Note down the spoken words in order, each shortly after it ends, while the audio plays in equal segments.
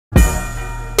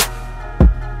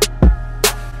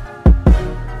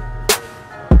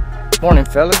Morning,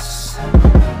 fellas.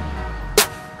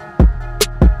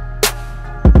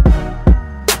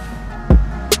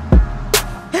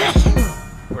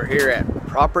 We're here at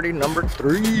property number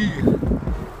 3. I'm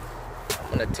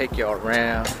gonna take y'all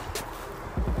around,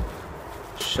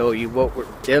 show you what we're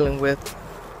dealing with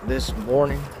this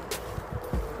morning.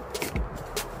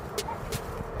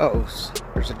 Uh-oh,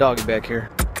 there's a doggy back here.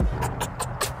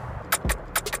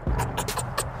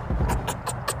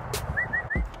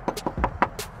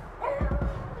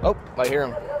 Oh, I hear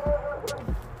him.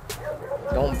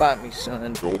 Don't bite me,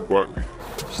 son. Don't bite me.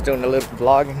 Just doing a little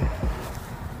vlogging.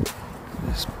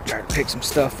 Just try to pick some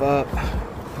stuff up,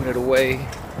 put it away.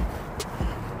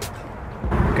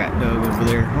 Got Doug over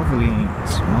there. Hopefully he ain't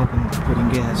smoking, putting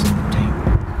gas in the tank.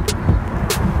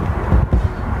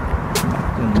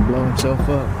 Gonna blow himself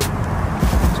up.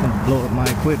 He's gonna blow up my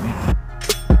equipment.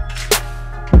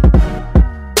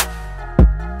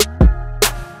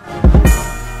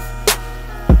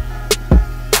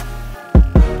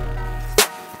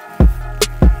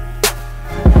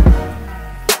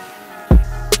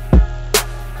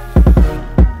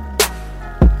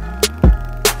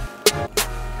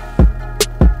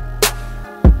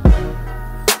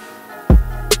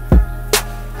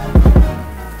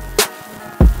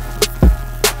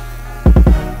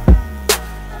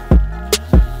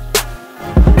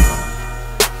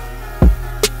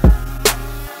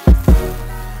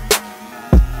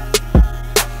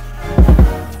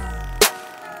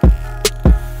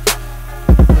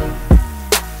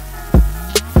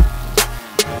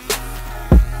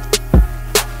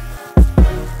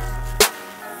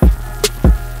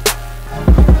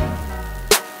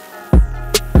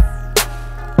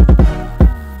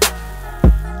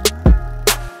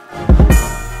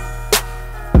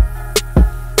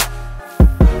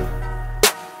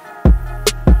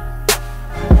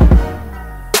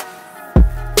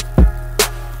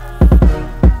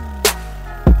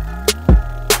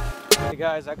 Hey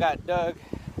guys, I got Doug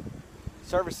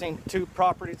servicing 2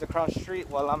 properties across the street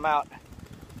while I'm out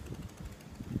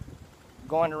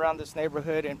going around this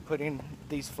neighborhood and putting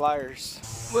these flyers.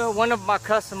 Well, one of my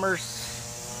customers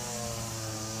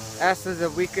asked us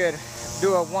if we could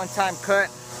do a one-time cut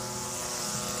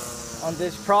on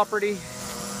this property.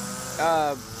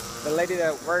 The lady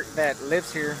that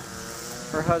lives here,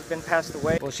 her husband passed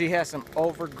away. Well, she has some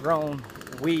overgrown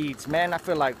weeds. Man, I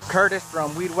feel like Curtis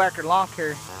from Weed Whacker Lawn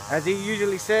Care, as he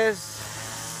usually says.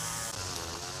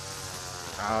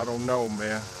 I don't know,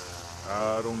 man.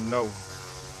 I don't know.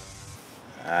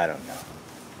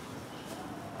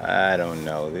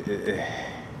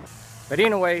 But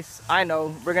anyways, I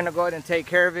know we're gonna go ahead and take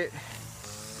care of it,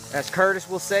 as Curtis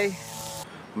will say.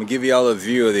 I'm gonna give you all a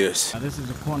view of this. Now, this is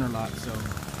a corner lot, so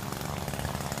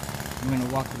I'm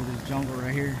gonna walk through this jungle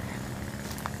right here.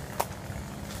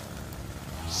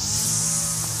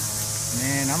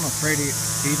 Man, I'm afraid to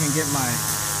even get my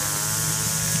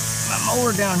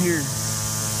mower down here.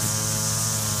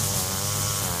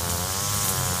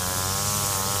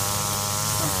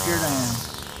 I'm scared I am.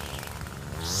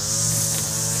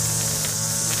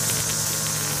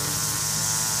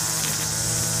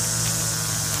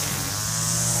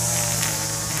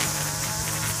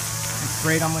 I'm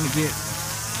afraid I'm gonna get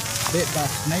bit by a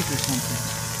snake or something.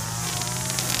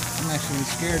 I'm actually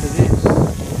scared of this.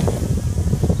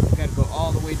 Gotta go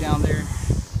all the way down there.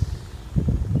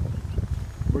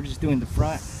 We're just doing the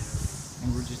front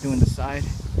and we're just doing the side.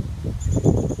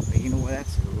 But you know what?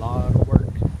 That's a lot of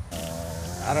work.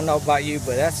 I don't know about you,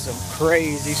 but that's some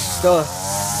crazy stuff.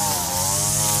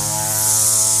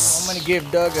 So I'm gonna give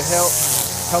Doug a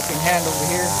helping hand over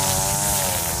here.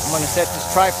 I'm gonna set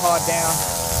this tripod down.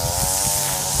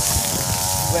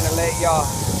 I'm gonna let y'all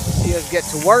see us get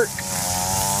to work.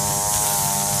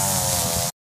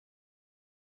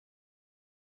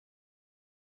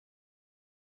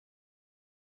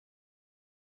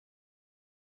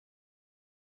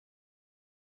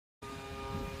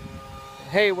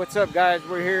 Hey, what's up guys?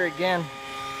 We're here again.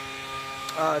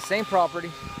 Same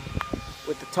property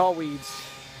with the tall weeds.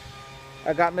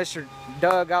 I got Mr.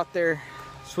 Doug out there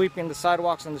sweeping the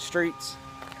sidewalks and the streets.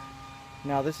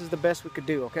 Now this is the best we could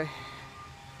do, okay?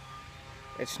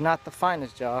 It's not the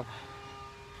finest job,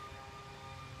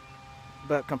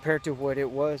 but compared to what it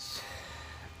was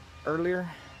earlier,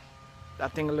 I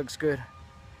think it looks good.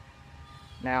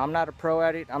 Now I'm not a pro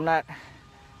at it. I'm not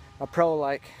a pro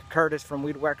like Curtis from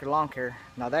Weed Whacker Lawn Care.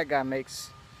 Now that guy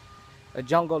makes a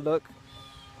jungle look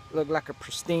like a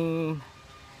pristine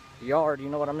yard, you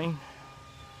know what I mean?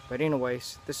 But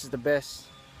anyways, this is the best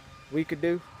we could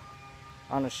do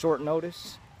on a short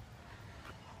notice.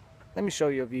 Let me show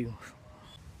you a view.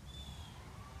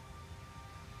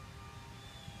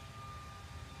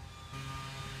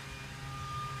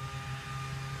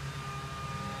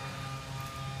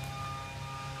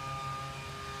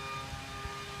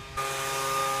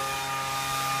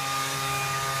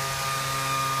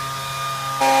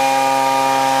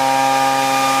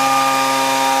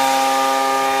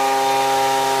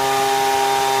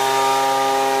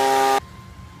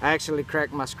 actually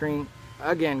cracked my screen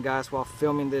again, guys, while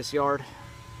filming this yard.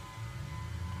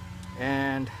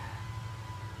 And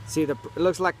see, it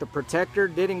looks like the protector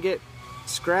didn't get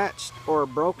scratched or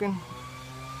broken,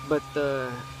 but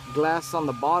the glass on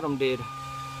the bottom did.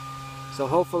 So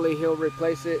hopefully he'll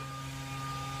replace it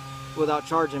without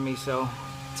charging me. So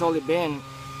it's only been,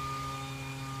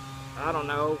 I don't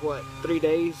know, what, 3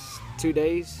 days, 2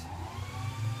 days.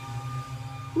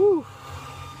 Whew.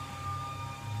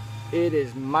 It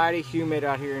is mighty humid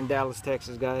out here in Dallas,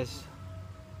 Texas, guys.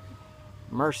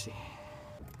 Mercy.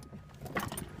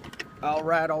 All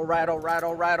right, all right, all right,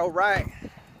 all right, all right.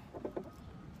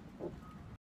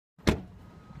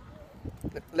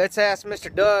 Let's ask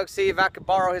Mr. Doug, see if I could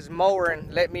borrow his mower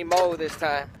and let me mow this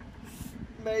time.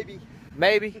 Maybe.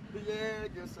 Maybe? Yeah, I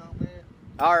guess so, man.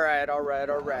 All right, all right,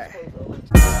 all right.